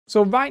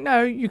So right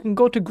now you can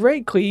go to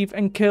Great Cleave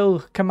and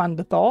kill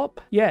Commander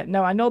Thorpe. Yeah,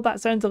 now I know that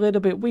sounds a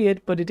little bit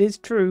weird, but it is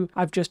true.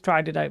 I've just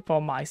tried it out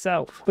for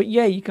myself. But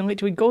yeah, you can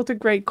literally go to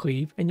Great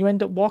Cleave and you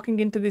end up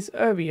walking into this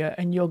area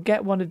and you'll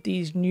get one of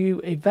these new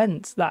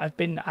events that have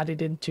been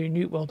added into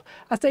New World.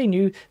 I say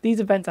new,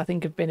 these events I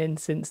think have been in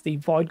since the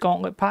Void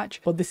Gauntlet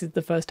patch, but this is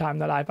the first time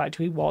that I've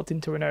actually walked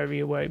into an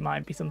area where it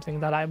might be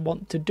something that I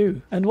want to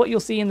do. And what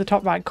you'll see in the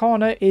top right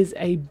corner is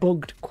a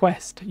bugged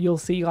quest. You'll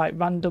see like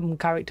random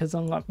characters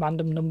and like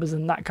random numbers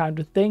and that kind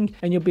of thing,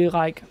 and you'll be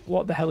like,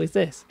 what the hell is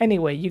this?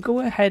 Anyway, you go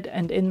ahead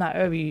and in that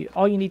area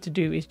all you need to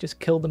do is just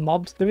kill the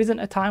mobs. There isn't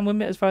a time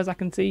limit as far as I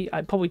can see.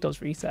 It probably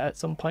does reset at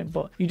some point,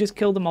 but you just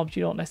kill the mobs.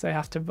 You don't necessarily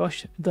have to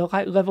rush. They're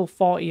like level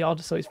 40 odd,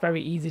 so it's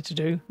very easy to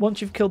do.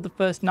 Once you've killed the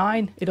first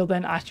 9, it'll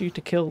then ask you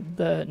to kill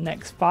the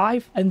next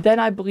 5, and then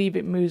I believe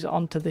it moves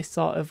on to this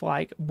sort of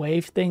like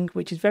wave thing,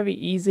 which is very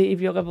easy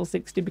if you're level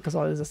 60, because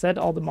as I said,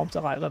 all the mobs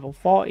are like level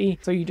 40,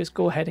 so you just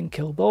go ahead and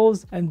kill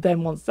those, and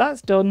then once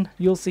that's done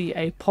you'll see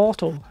a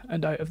portal,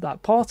 and out of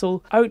that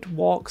portal out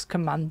walks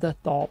Commander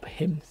Thorpe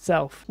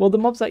himself. Well, the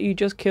mobs that you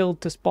just killed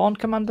to spawn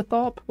Commander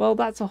Thorpe, well,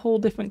 that's a whole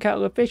different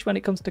kettle of fish when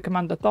it comes to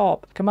Commander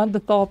Thorpe. Commander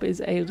Thorpe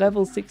is a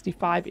level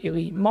 65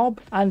 elite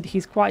mob, and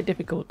he's quite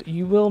difficult.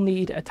 You will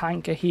need a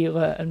tank, a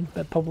healer, and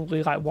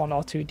probably like 1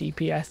 or 2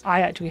 DPS.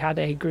 I actually had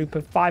a group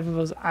of 5 of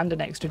us and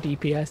an extra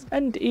DPS,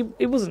 and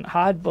it wasn't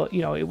hard, but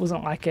you know, it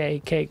wasn't like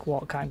a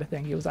cakewalk kind of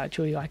thing. It was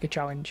actually like a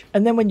challenge.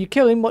 And then when you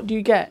kill him, what do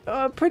you get?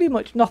 Pretty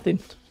much nothing,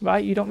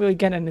 right? You don't really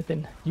get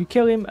anything. You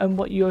kill him and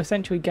what you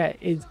essentially get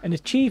is an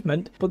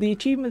achievement, but the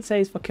achievement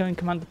says for killing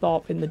Commander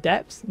Thorpe in the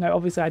depths. Now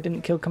obviously I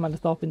didn't kill Commander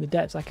Thorpe in the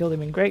depths, I killed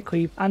him in Great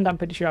Cleave, and I'm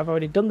pretty sure I've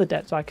already done the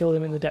depths, so I killed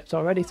him in the depths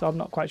already, so I'm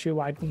not quite sure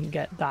why I didn't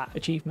get that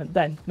achievement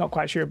then. Not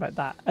quite sure about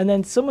that. And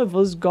then some of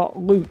us got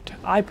loot.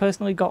 I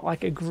personally got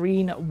like a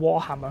green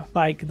Warhammer.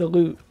 Like, the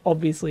loot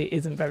obviously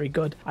isn't very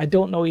good. I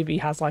don't know if he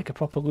has like a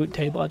proper loot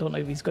table. I don't know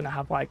if he's going to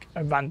have like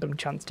a random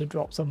chance to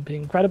drop something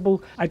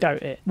incredible. I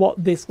doubt it.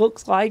 What this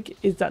looks like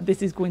is that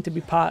this is going to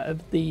be part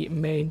of the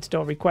main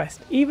story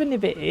quest. Even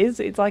if it is,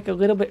 it's like a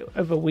little bit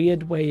of a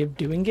weird way of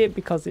doing it,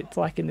 because it's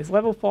like in this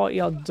level 40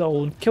 odd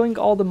zone, killing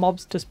all the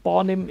mobs to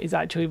spawn him is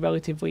actually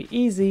relatively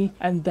easy,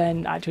 and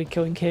then actually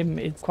killing him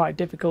is quite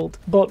difficult.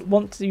 But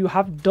once you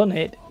have done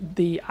it,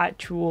 the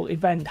actual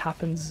event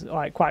happens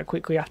like quite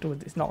quickly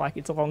afterwards. It's not like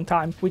it's a long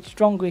time, which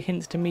strongly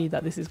hints to me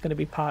that this is going to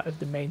be part of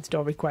the main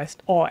story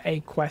quest or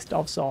a quest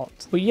of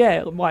sorts. But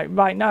yeah, like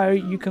right now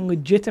you can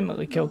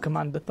legitimately kill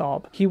Commander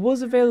Thorpe. He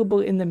was available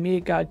in the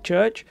Mirgard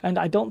Church, and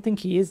I don't think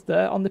he is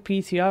there on the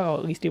PTR, or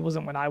at least he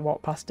wasn't when I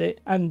walked past it.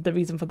 And the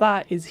reason for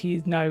that is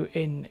he's now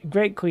in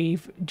Great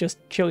Cleave, just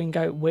chilling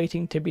out,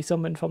 waiting to be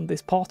summoned from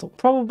this portal.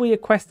 Probably a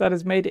quest that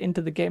has made it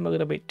into the game a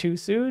little bit too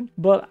soon,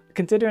 but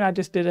considering I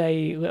just did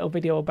a little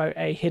video about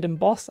a hidden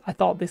boss, I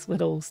thought this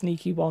little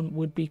sneaky one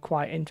would be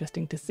quite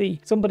interesting to see.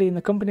 Somebody in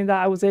the company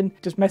that I was in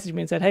just messaged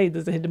me and said, hey,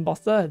 there's a hidden boss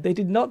there. They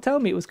did not tell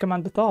me it was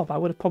Commander Thorpe. I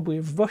would have probably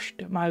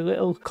rushed my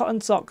little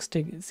cotton socks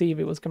to see if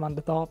it was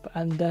Commander Thorpe,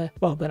 and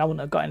well, then I wouldn't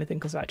have got anything,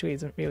 because there actually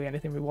isn't really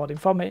anything rewarding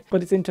from it.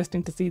 But it's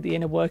interesting to see the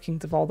inner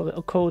workings of all the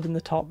little code in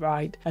the top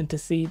right, and to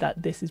see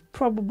that this is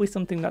probably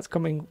something that's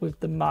coming with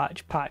the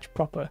March patch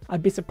proper.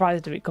 I'd be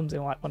surprised if it comes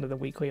in like one of the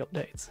weekly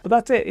updates. But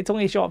that's it. It's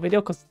only a short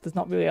video because there's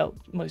not really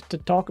much to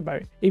talk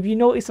about. If you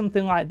notice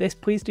something like this,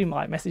 please do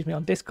like message me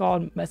on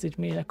Discord, message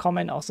me in a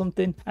comment or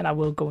something, and I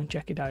will go and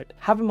check it out.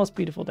 Have a most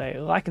beautiful day.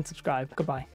 Like and subscribe. Goodbye.